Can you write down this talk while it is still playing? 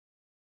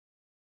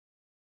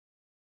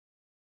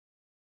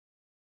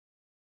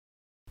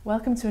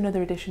Welcome to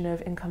another edition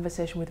of In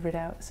Conversation with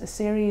Ridout, a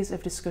series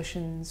of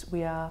discussions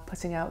we are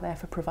putting out there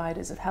for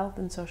providers of health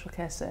and social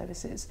care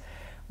services,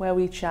 where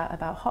we chat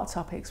about hot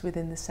topics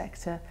within the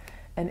sector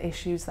and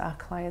issues that our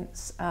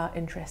clients are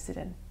interested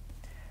in.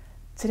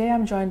 Today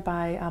I'm joined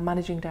by our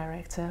Managing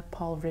Director,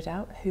 Paul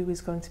Ridout, who is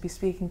going to be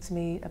speaking to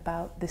me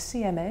about the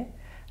CMA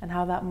and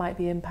how that might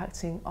be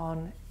impacting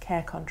on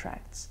care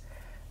contracts.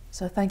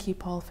 So thank you,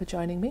 Paul, for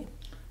joining me.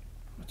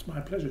 It's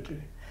my pleasure,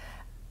 Julie.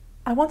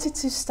 I wanted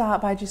to start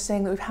by just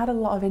saying that we've had a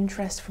lot of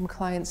interest from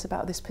clients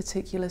about this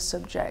particular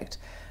subject,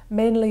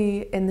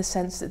 mainly in the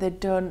sense that they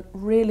don't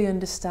really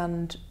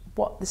understand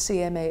what the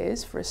CMA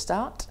is for a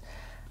start,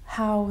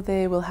 how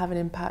they will have an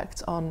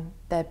impact on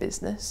their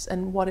business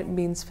and what it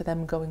means for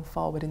them going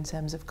forward in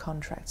terms of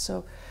contracts.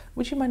 So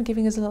would you mind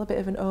giving us a little bit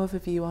of an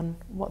overview on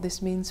what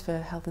this means for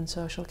health and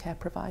social care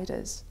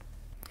providers?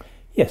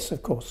 Yes,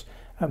 of course.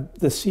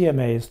 The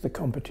CMA is the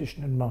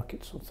Competition and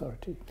Markets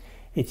Authority.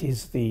 It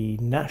is the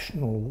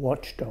national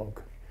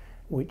watchdog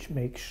which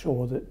makes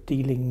sure that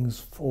dealings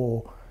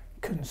for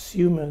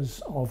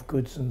consumers of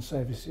goods and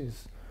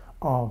services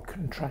are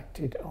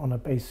contracted on a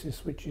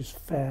basis which is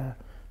fair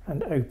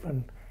and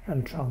open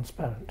and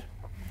transparent.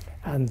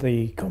 And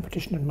the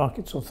Competition and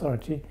Markets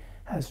Authority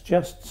has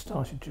just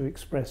started to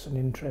express an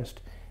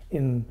interest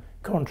in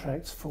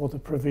contracts for the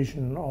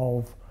provision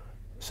of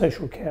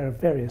social care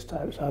of various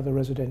types, either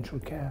residential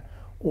care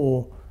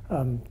or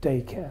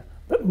day care,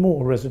 but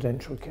more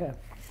residential care.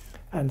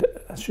 And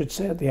I should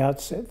say at the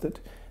outset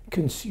that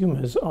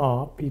consumers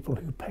are people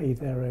who pay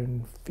their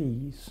own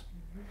fees.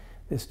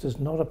 This does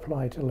not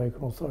apply to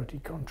local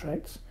authority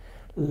contracts.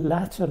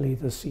 Latterly,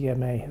 the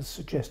CMA has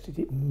suggested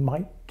it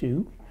might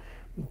do,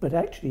 but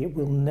actually it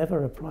will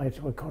never apply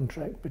to a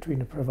contract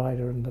between a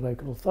provider and the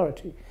local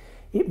authority.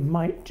 It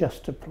might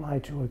just apply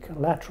to a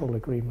collateral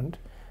agreement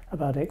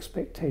about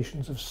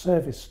expectations of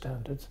service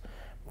standards,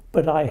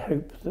 but I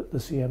hope that the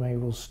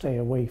CMA will stay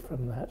away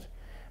from that,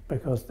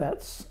 because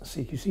that's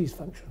CQC's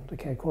function, the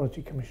Care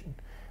Quality Commission,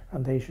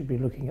 and they should be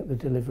looking at the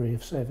delivery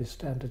of service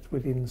standards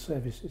within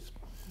services.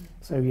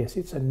 So yes,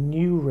 it's a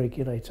new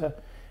regulator.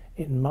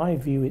 In my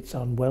view, it's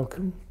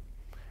unwelcome.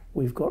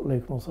 We've got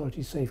local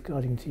authority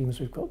safeguarding teams,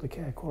 we've got the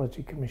Care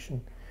Quality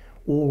Commission,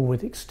 all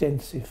with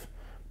extensive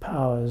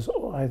powers,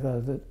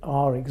 either that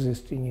are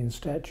existing in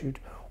statute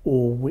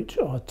or which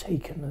are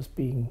taken as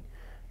being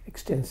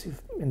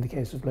extensive in the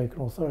case of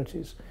local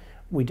authorities.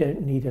 We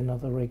don't need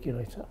another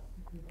regulator.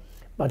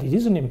 But it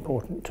is an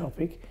important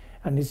topic,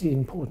 and it is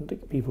important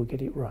that people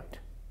get it right.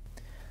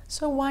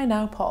 So why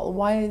now, Paul?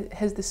 Why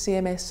has the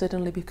CMA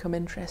suddenly become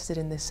interested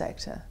in this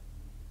sector?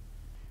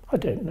 I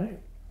don't know,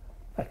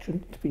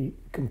 actually, to be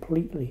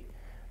completely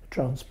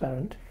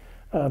transparent.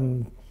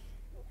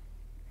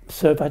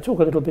 So if I talk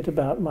a little bit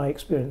about my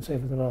experience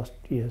over the last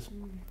years,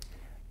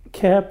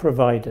 care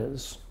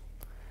providers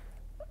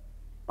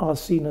are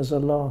seen as a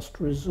last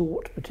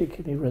resort,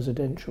 particularly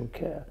residential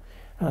care.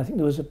 And I think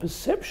there was a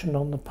perception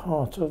on the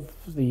part of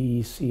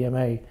the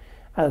CMA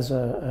as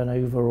an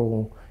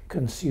overall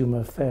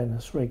consumer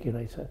fairness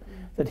regulator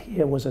that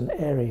here was an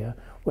area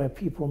where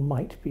people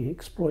might be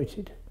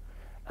exploited.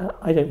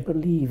 I don't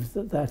believe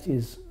that that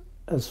is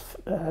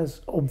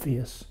as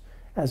obvious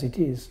as it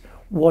is.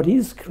 What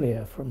is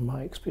clear from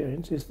my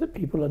experience is that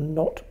people are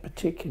not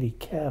particularly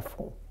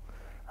careful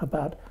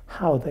about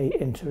how they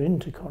enter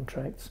into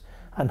contracts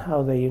and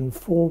how they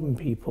inform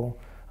people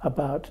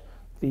about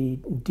the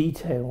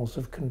details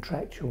of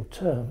contractual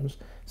terms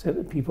so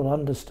that people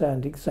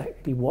understand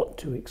exactly what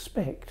to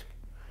expect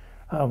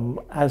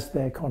as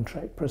their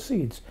contract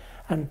proceeds.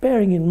 And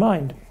bearing in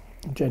mind,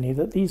 Jenny,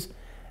 that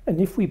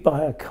and if we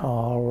buy a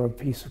car or a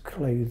piece of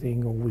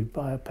clothing, or we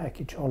buy a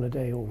package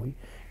holiday, or we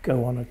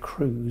go on a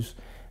cruise,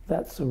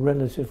 that's a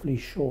relatively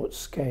short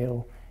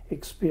scale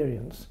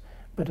experience.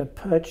 But a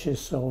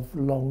purchase of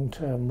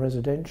long-term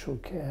residential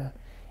care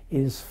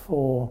is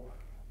for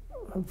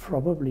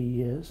probably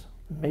years,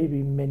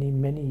 maybe many,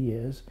 many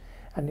years,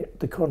 and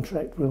the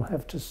contract will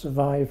have to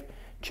survive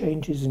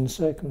changes in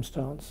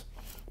circumstance.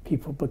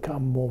 People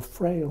become more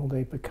frail,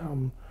 they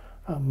become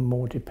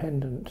more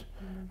dependent,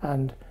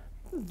 and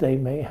they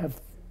may have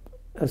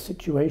a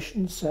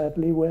situation,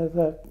 sadly, where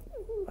the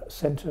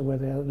centre where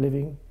they're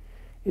living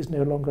is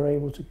no longer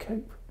able to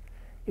cope.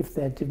 If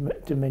their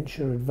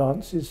dementia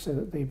advances so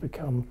that they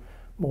become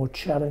more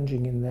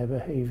challenging in their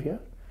behaviour,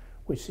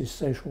 which is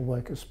social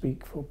worker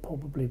speak for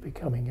probably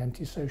becoming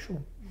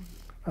antisocial,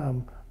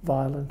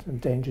 violent and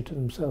danger to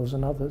themselves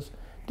and others,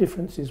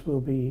 differences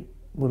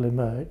will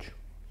emerge,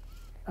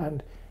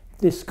 and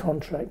this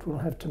contract will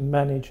have to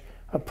manage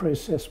a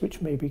process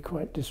which may be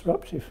quite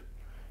disruptive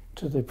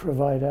to the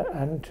provider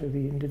and to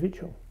the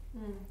individual.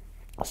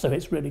 So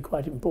it's really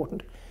quite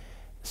important.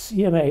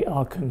 CMA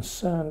are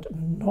concerned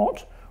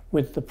not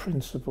with the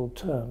principal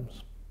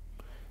terms.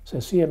 So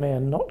CMA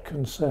are not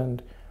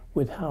concerned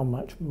with how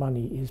much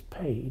money is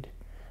paid.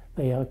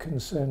 They are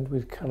concerned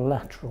with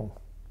collateral.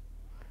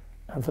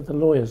 And for the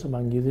lawyers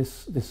among you,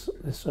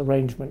 this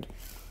arrangement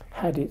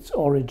had its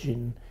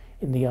origin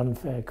in the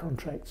Unfair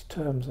Contracts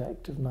Terms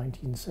Act of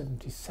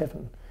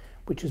 1977,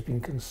 which has been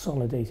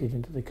consolidated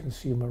into the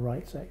Consumer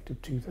Rights Act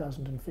of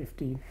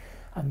 2015.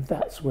 And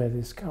that's where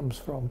this comes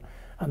from.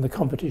 And the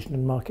Competition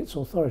and Markets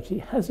Authority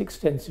has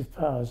extensive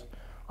powers,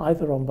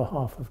 either on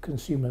behalf of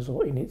consumers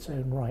or in its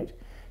own right,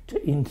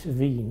 to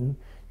intervene,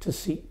 to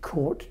seek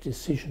court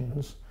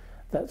decisions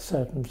that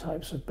certain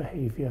types of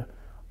behaviour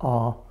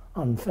are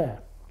unfair.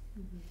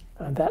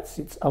 And that's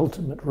its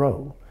ultimate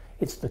role.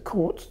 It's the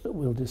courts that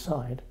will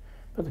decide,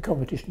 but the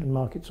Competition and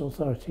Markets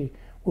Authority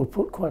will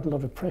put quite a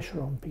lot of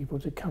pressure on people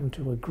to come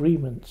to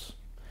agreements.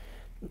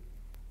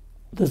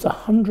 There's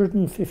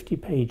 150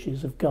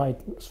 pages of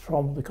guidance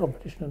from the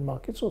Competition and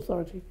Markets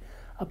Authority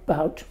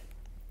about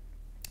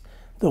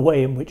the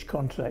way in which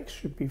contracts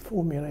should be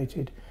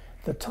formulated,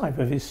 the type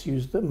of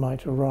issues that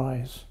might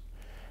arise.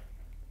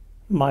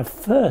 My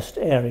first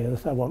area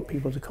that I want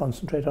people to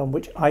concentrate on,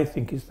 which I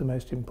think is the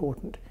most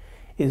important,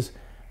 is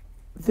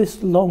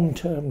this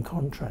long-term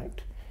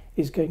contract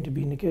is going to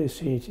be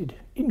negotiated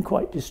in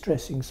quite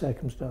distressing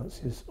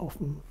circumstances.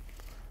 Often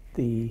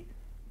the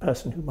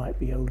person who might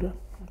be older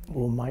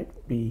or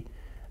might be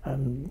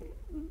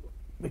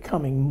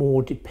becoming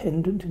more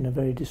dependent in a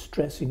very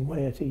distressing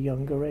way at a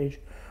younger age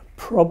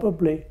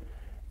probably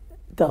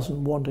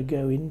doesn't want to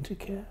go into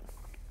care.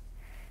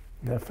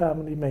 Their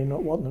family may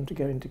not want them to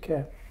go into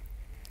care.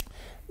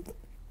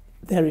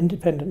 They're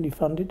independently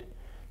funded,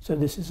 so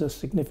this is a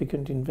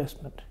significant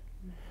investment.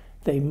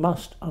 They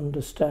must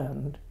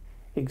understand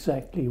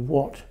exactly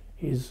what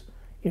is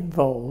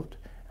involved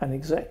and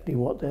exactly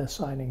what they're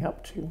signing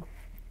up to.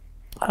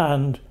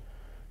 And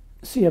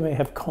CMA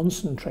have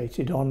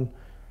concentrated on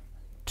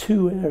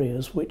two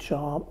areas which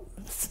are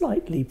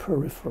slightly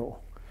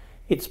peripheral.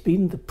 It's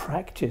been the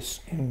practice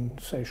in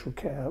social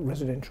care,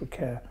 residential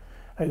care,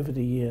 over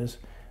the years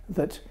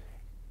that,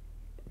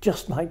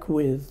 just like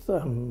with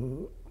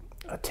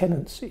a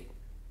tenancy,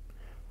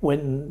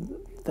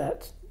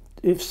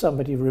 if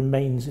somebody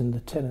remains in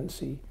the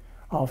tenancy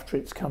after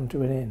it's come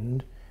to an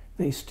end,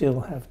 they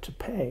still have to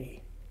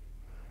pay.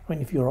 I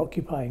mean, if you're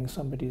occupying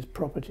somebody's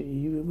property,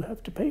 you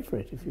have to pay for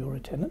it if you're a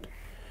tenant.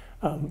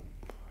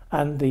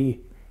 And the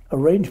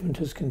arrangement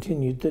has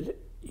continued that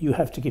you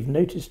have to give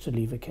notice to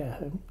leave a care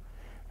home.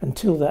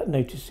 Until that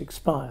notice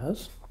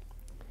expires,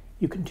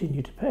 you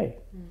continue to pay.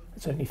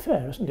 It's only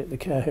fair, isn't it? The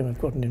care home have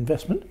got an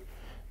investment.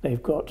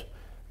 They've got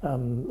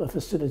a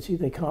facility.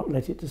 They can't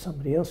let it to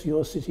somebody else.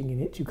 You're sitting in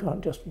it. You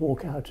can't just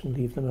walk out and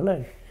leave them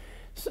alone.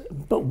 So,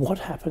 but what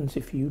happens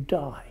if you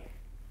die?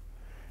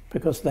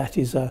 Because that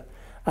is a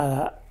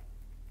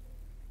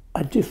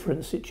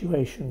different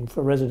situation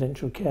for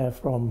residential care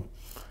from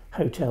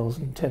hotels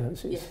and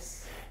tenancies.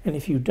 Yes. And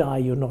if you die,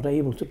 you're not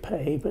able to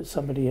pay, but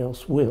somebody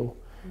else will.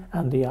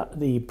 And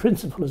the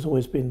principle has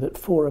always been that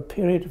for a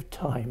period of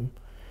time,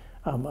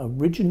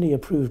 originally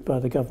approved by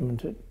the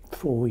government at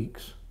 4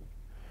 weeks,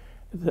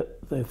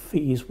 that the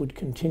fees would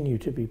continue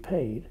to be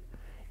paid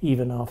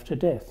even after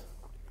death.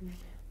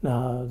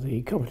 Now,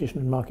 the Competition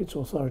and Markets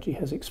Authority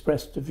has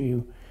expressed the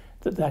view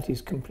that that is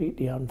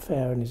completely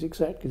unfair and is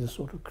exactly the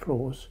sort of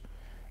clause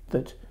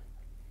that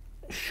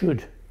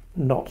should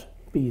not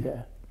be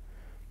there.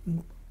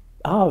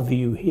 Our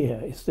view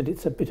here is that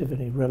it's a bit of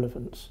an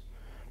irrelevance,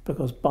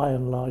 because by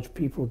and large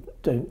people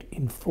don't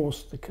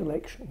enforce the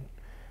collection,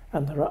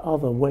 and there are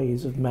other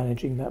ways of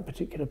managing that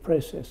particular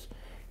process.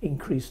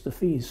 Increase the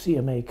fees.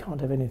 CMA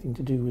can't have anything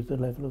to do with the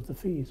level of the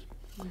fees.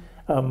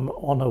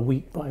 On a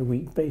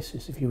week-by-week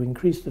basis, if you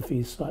increase the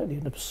fees slightly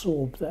and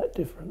absorb that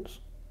difference,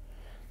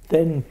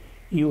 then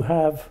you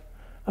have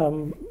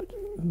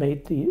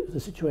made the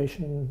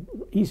situation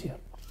easier.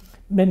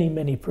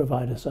 Many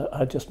providers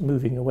are just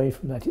moving away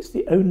from that. It's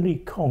the only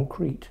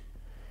concrete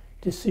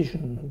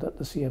decision that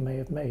the CMA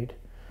have made,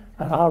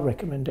 and our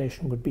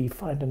recommendation would be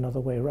find another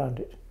way around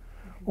it.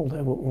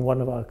 Although one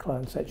of our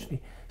clients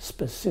actually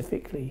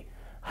specifically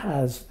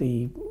has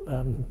the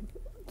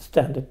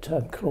standard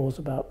term clause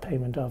about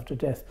payment after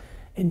death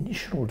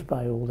initialed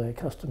by all their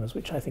customers,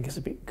 which I think is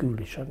a bit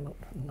ghoulish. I'm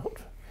not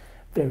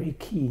very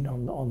keen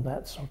on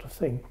that sort of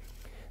thing.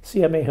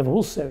 CMA have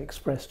also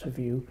expressed a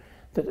view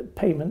that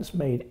payments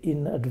made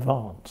in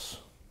advance,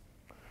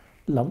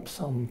 lump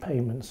sum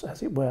payments,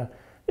 as it were,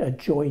 a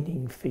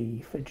joining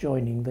fee for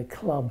joining the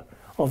club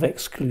of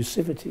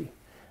exclusivity,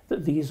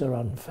 that these are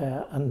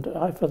unfair, and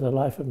I, for the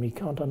life of me,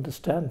 can't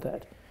understand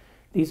that.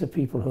 These are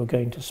people who are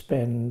going to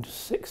spend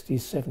 60,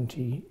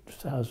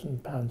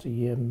 70,000 pounds a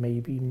year,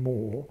 maybe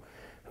more,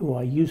 who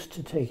are used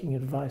to taking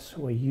advice,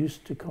 who are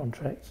used to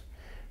contracts,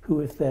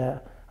 who, if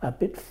they're a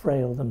bit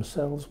frail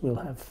themselves, will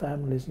have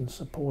families and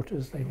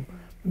supporters.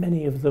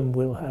 Many of them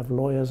will have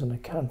lawyers and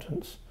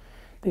accountants.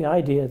 The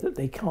idea that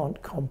they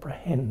can't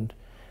comprehend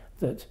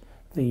that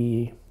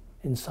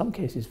in some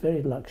cases,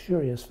 very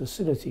luxurious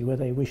facility where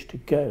they wish to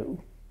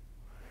go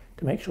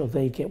to make sure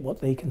they get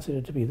what they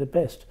consider to be the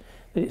best,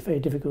 that it's very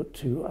difficult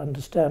to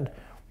understand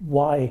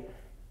why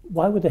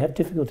would they have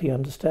difficulty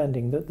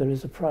understanding that there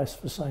is a price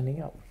for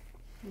signing up.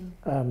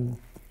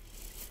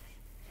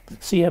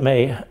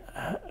 CMA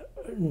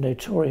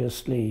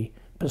notoriously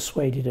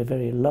persuaded a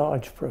very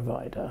large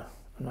provider,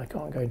 and I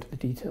can't go into the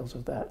details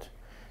of that,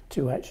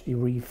 to actually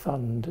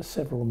refund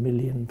several £1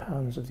 million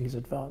of these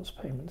advance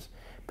payments,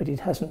 but it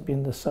hasn't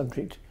been the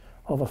subject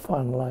of a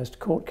finalised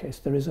court case.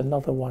 There is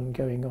another one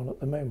going on at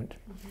the moment.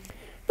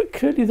 But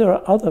clearly there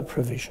are other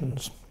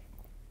provisions.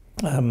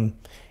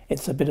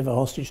 It's a bit of a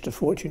hostage to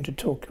fortune to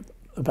talk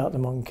about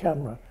them on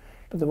camera,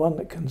 but the one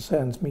that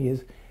concerns me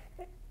is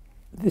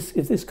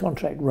if this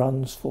contract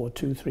runs for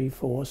 2, 3,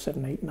 4,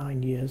 7, 8,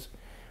 9 years,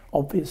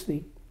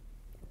 obviously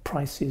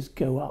prices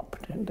go up,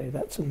 don't they?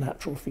 That's a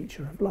natural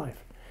feature of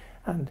life.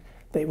 And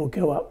they will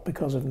go up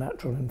because of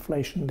natural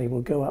inflation. They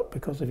will go up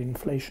because of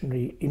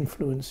inflationary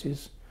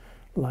influences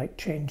like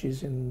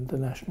changes in the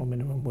national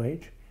minimum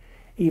wage.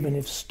 Even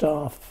if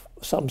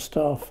some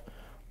staff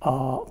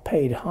are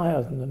paid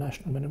higher than the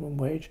national minimum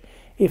wage,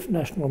 if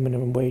national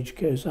minimum wage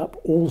goes up,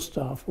 all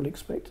staff will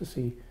expect to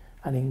see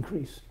an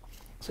increase.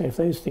 So if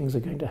those things are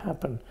going to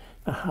happen,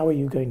 now how are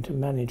you going to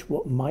manage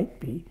what might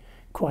be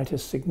quite a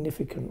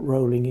significant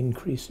rolling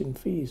increase in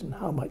fees, and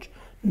how much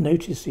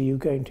notice are you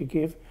going to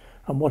give,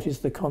 and what is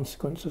the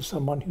consequence of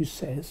someone who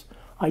says,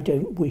 I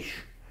don't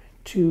wish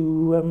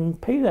to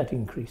pay that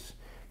increase?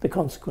 The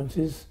consequence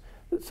is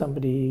that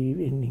somebody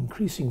in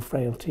increasing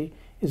frailty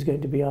is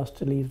going to be asked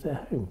to leave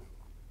their home.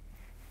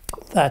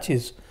 That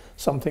is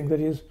something that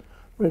is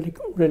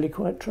really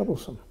quite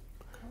troublesome.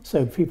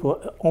 So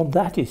people on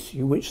that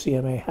issue, which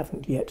CMA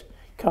haven't yet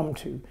come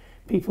to,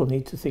 people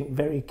need to think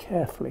very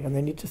carefully, and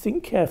they need to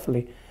think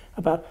carefully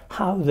about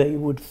how they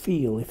would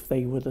feel if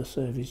they were the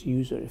service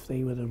user, if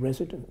they were the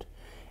resident.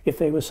 If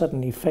they were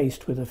suddenly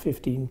faced with a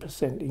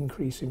 15%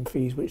 increase in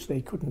fees which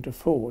they couldn't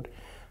afford,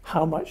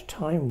 how much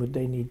time would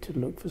they need to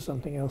look for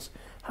something else?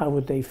 How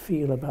would they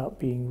feel about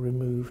being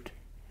removed?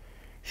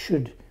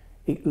 Should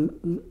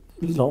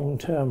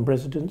long-term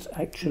residents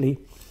actually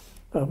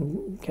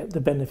get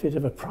the benefit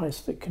of a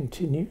price that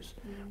continues?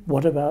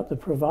 What about the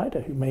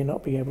provider who may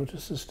not be able to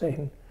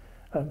sustain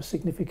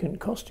significant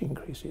cost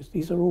increases?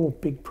 These are all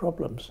big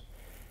problems.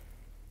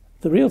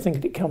 The real thing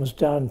that it comes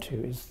down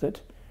to is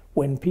that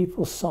when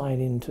people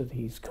sign into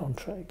these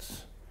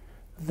contracts,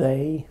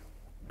 they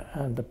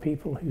and the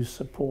people who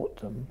support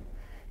them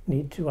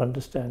need to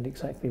understand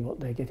exactly what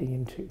they're getting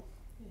into.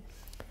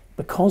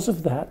 Because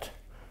of that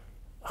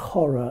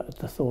horror at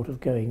the thought of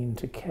going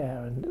into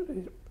care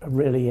and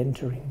really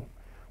entering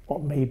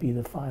what may be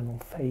the final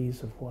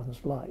phase of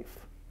one's life,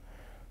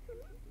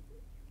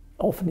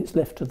 often it's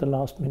left to the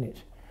last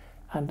minute.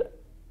 And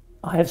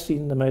I have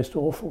seen the most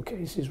awful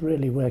cases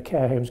really where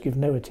care homes give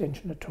no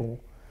attention at all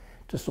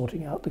to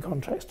sorting out the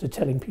contracts, to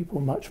telling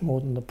people much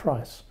more than the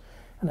price.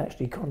 And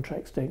actually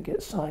contracts don't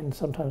get signed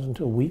sometimes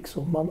until weeks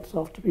or months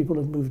after people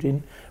have moved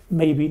in,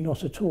 maybe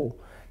not at all.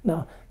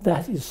 Now,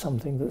 that is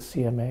something that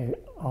CMA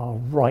are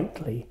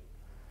rightly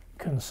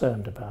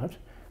concerned about,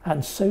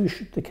 and so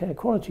should the Care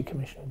Quality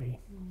Commission be.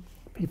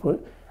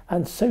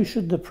 And so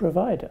should the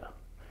provider.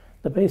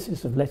 The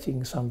basis of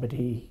letting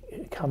somebody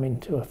come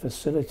into a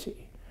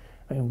facility,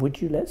 I mean, would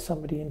you let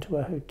somebody into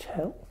a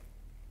hotel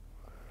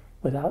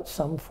without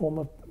some form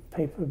of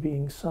paper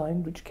being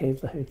signed which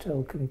gave the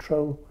hotel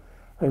control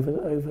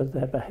over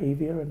their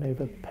behaviour and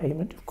over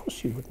payment? Of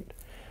course you wouldn't.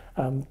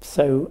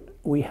 So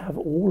we have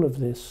all of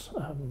this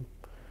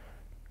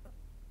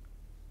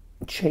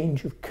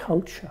change of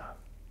culture.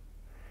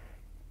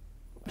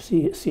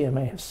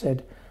 CMA have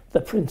said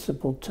the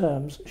principal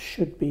terms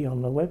should be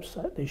on the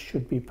website. They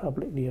should be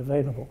publicly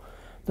available.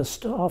 The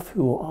staff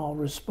who are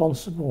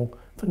responsible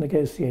for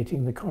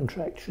negotiating the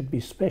contract should be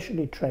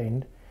specially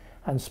trained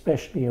and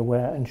specially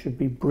aware, and should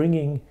be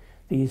bringing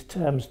these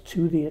terms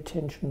to the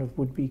attention of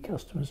would-be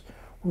customers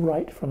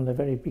right from the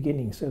very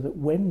beginning, so that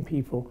when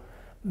people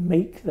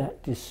make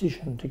that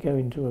decision to go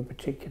into a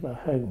particular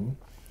home,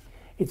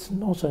 it's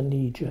not a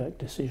knee-jerk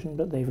decision,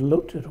 but they've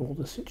looked at all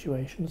the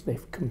situations,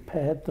 they've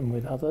compared them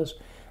with others,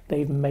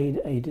 they've made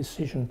a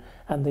decision,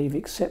 and they've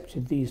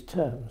accepted these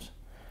terms.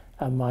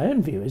 And my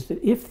own view is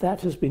that if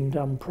that has been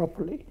done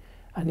properly,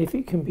 and if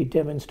it can be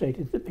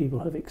demonstrated that people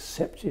have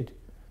accepted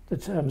the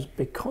terms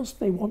because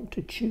they want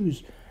to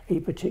choose a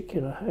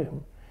particular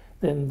home,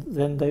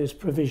 then those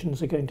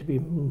provisions are going to be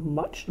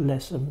much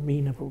less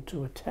amenable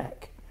to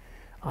attack,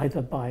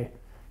 either by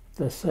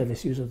the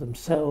service user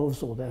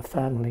themselves or their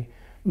family.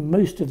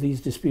 Most of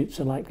these disputes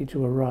are likely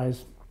to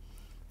arise,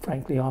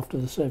 frankly, after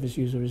the service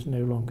user is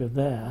no longer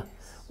there,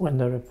 when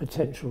there are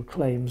potential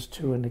claims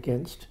to and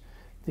against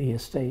the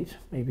estate,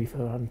 maybe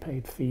for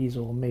unpaid fees,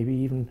 or maybe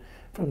even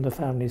from the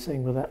family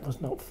saying, well, that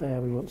was not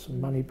fair, we want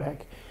some money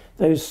back.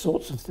 Those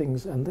sorts of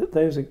things, and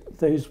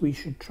those we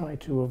should try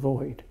to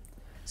avoid.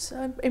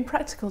 So in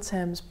practical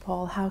terms,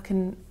 Paul, how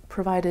can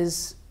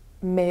providers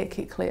make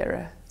it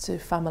clearer to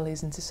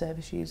families and to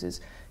service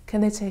users?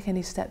 Can they take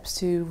any steps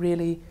to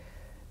really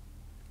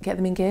get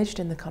them engaged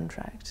in the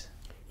contract?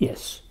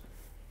 Yes.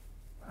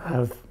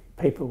 Have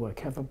paperwork,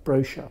 have a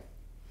brochure,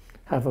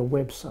 have a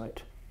website.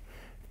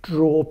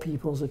 Draw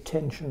people's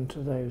attention to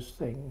those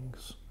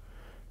things.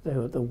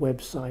 The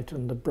website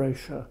and the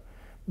brochure.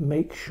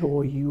 Make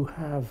sure you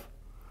have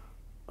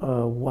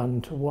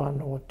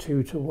 1-to-1 or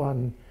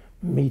 2-to-1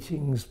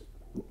 meetings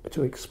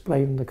to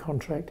explain the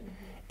contract.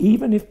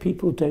 even if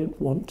people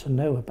don't want to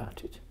know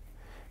about it,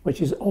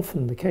 which is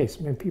often the case.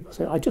 I mean, people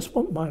say, I just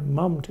want my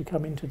mum to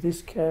come into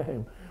this care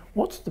home.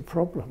 What's the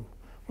problem?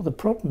 Well, the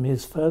problem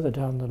is further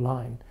down the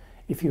line,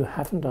 if you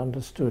haven't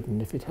understood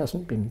and if it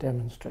hasn't been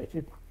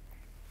demonstrated,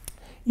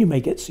 you may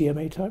get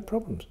CMA type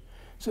problems.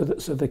 So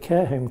the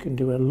care home can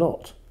do a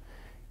lot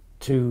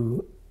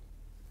to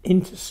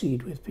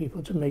intercede with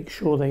people to make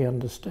sure they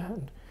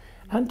understand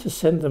and to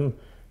send them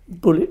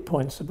bullet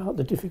points about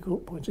the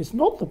difficult points. It's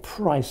not the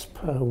price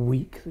per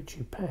week that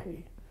you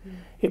pay.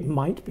 It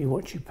might be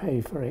what you pay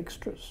for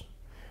extras.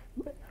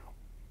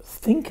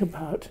 Think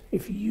about,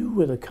 if you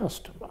were the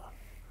customer,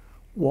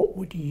 what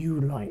would you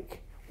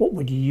like? What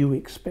would you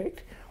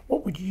expect?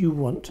 What would you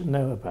want to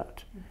know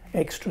about?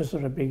 Extras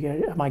are a big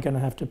area. Am I going to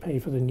have to pay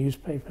for the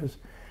newspapers?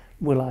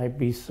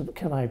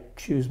 Can I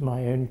choose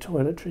my own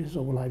toiletries,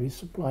 or will I be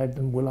supplied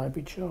them? Will I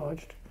be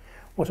charged?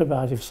 What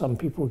about if some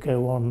people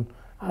go on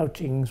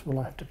outings? Will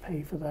I have to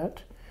pay for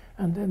that?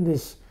 And then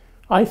this,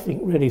 I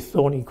think, really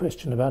thorny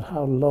question about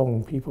how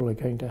long people are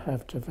going to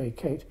have to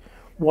vacate.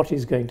 What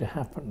is going to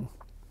happen?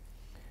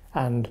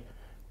 And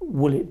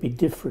will it be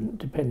different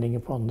depending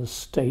upon the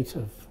state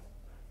of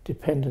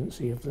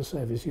dependency of the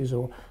service user,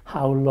 or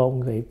how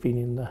long they've been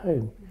in the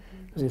home?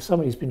 Because if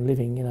somebody's been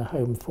living in a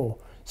home for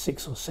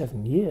 6 or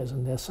 7 years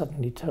and they're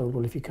suddenly told,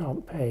 well, if you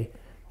can't pay,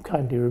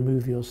 kindly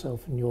remove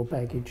yourself and your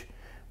baggage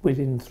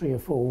within 3 or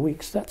 4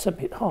 weeks, that's a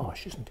bit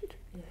harsh, isn't it?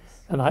 Yes.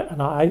 And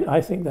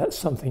I think that's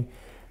something,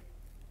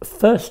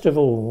 first of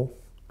all,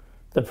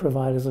 the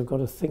providers have got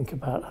to think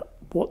about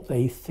what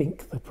they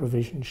think the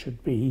provision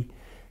should be.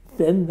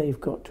 Then they've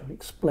got to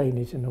explain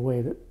it in a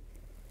way that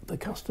the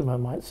customer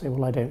might say,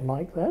 well, I don't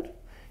like that.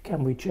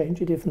 Can we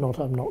change it? If not,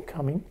 I'm not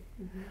coming.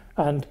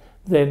 And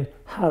then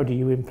how do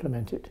you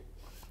implement it?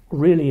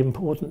 Really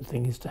important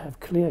thing is to have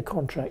clear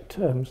contract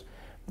terms,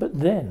 but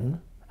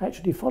then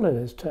actually follow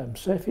those terms.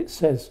 So if it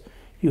says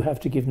you have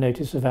to give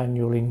notice of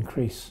annual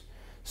increase,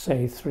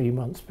 say 3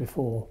 months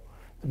before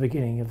the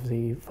beginning of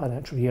the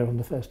financial year on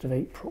the 1st of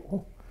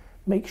April,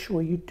 make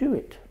sure you do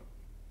it.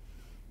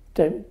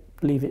 Don't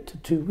leave it to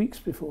 2 weeks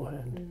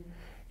beforehand.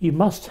 You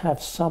must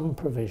have some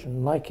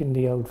provision, like in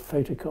the old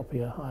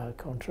photocopier hire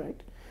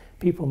contract.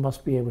 People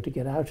must be able to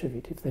get out of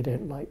it if they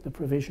don't like the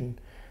provision.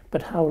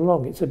 But how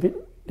long?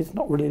 It's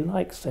not really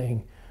like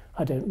saying,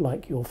 I don't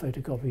like your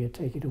photocopier,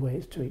 take it away,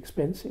 it's too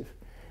expensive.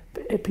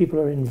 But people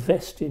are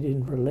invested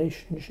in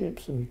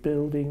relationships and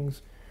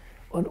buildings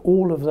and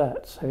all of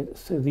that.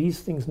 So these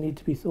things need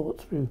to be thought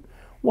through.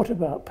 What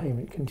about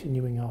payment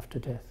continuing after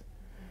death?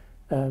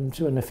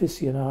 To an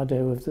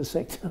aficionado of the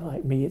sector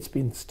like me, it's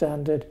been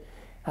standard,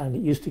 and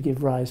it used to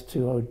give rise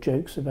to old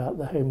jokes about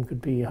the home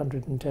could be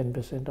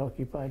 110%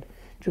 occupied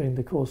during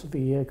the course of a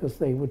year because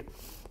they would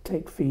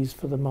take fees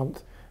for the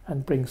month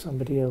and bring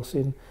somebody else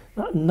in.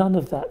 None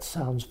of that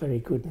sounds very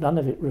good. None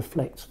of it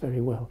reflects very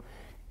well.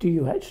 Do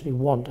you actually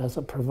want, as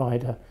a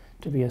provider,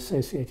 to be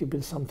associated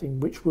with something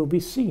which will be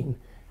seen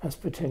as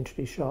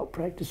potentially sharp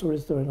practice, or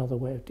is there another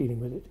way of dealing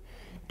with it?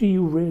 Do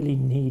you really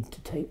need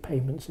to take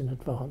payments in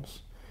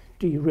advance?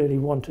 Do you really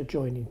want a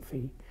joining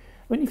fee?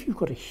 I mean, if you've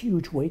got a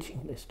huge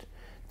waiting list,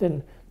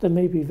 then there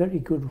may be very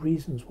good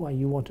reasons why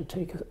you want to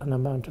take an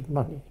amount of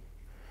money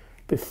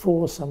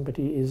before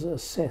somebody is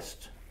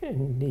assessed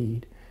in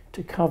need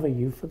to cover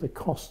you for the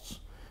costs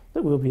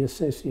that will be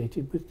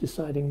associated with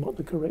deciding what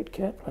the correct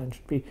care plan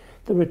should be.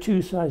 There are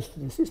two sides to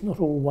this. It's not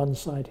all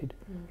one-sided,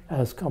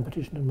 as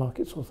Competition and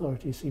Markets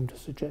Authority seem to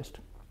suggest.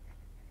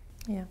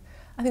 Yeah,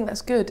 I think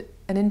that's good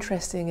and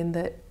interesting in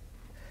that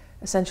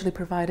essentially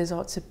providers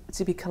ought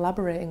to be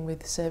collaborating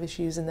with service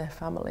users and their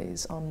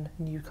families on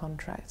new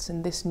contracts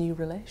and this new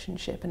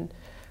relationship, and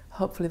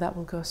hopefully that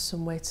will go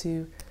some way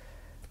to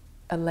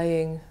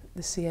allaying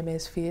the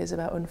CMA's fears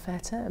about unfair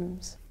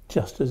terms.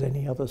 Just as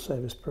any other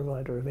service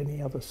provider of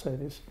any other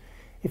service,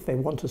 if they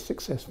want a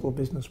successful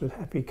business with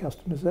happy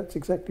customers, that's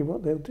exactly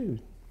what they'll do.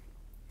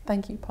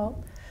 Thank you,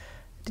 Paul.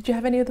 Did you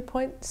have any other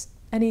points,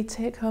 any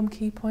take-home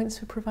key points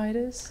for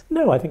providers?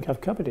 No, I think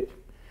I've covered it.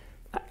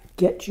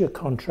 Get your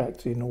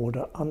contracts in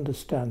order,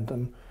 understand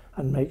them,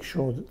 and make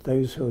sure that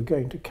those who are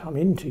going to come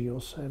into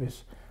your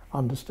service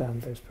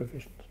understand those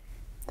provisions.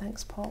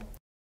 Thanks, Paul.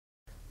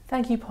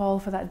 Thank you, Paul,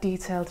 for that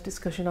detailed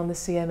discussion on the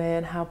CMA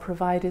and how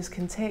providers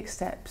can take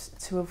steps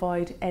to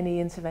avoid any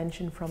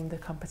intervention from the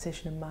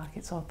Competition and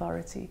Markets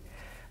Authority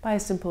by a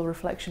simple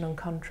reflection on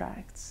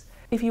contracts.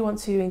 If you want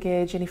to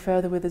engage any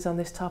further with us on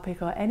this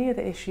topic or any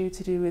other issue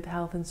to do with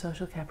health and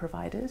social care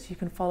providers, you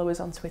can follow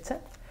us on Twitter,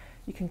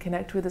 you can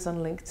connect with us on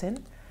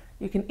LinkedIn,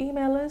 you can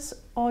email us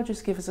or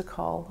just give us a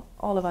call.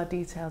 All of our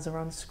details are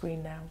on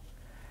screen now.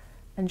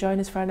 And join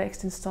us for our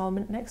next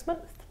instalment next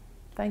month.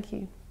 Thank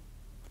you.